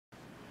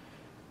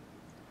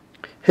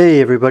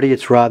Hey everybody,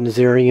 it's Rob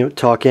Nazarian at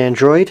Talk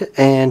Android,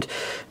 and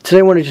today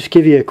I want to just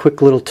give you a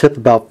quick little tip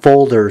about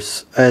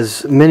folders.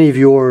 As many of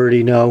you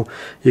already know,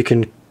 you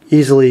can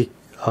easily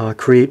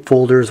create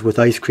folders with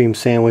Ice Cream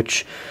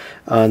Sandwich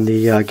on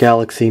the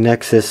Galaxy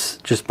Nexus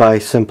just by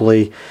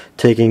simply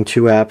taking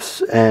two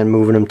apps and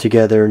moving them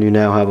together, and you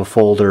now have a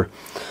folder.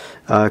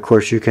 Of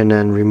course, you can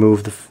then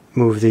remove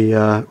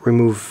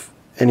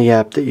any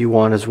app that you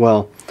want as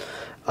well.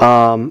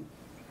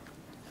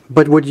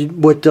 But what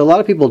a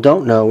lot of people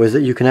don't know is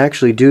that you can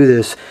actually do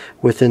this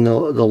within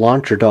the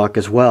launcher dock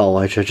as well,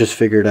 which I just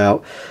figured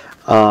out.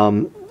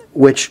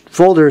 Which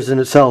folders in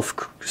itself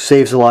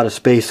saves a lot of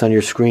space on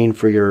your screen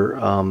for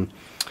your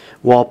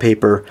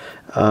wallpaper,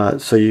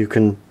 so you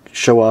can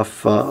show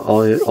off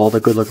all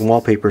the good-looking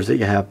wallpapers that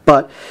you have.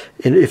 But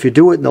if you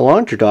do it in the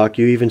launcher dock,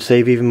 you even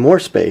save even more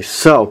space.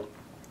 So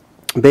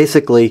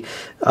basically,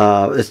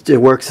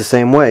 it works the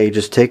same way.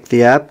 Just take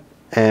the app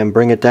and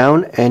bring it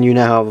down, and you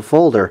now have a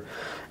folder.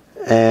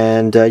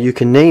 And you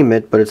can name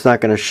it, but it's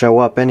not going to show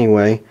up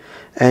anyway.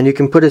 And you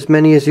can put as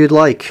many as you'd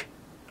like.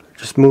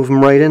 Just move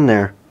them right in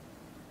there.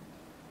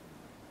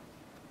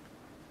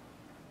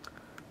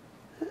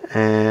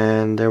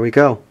 And there we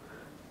go.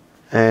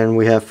 And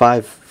we have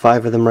five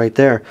of them right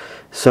there.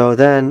 So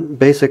then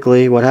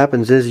basically what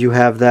happens is you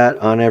have that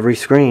on every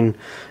screen,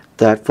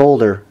 that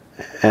folder.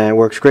 And it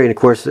works great. And of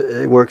course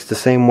it works the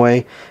same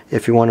way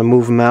if you want to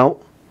move them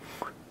out.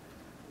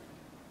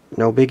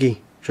 No biggie.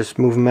 Just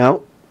move them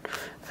out.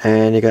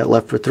 And you got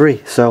left with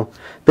 3. So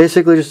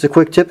basically, just a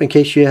quick tip in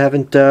case you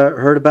haven't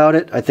heard about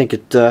it. I think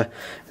it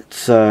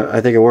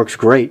works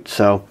great.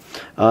 So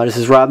this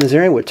is Rob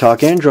Nazarian with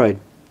Talk Android.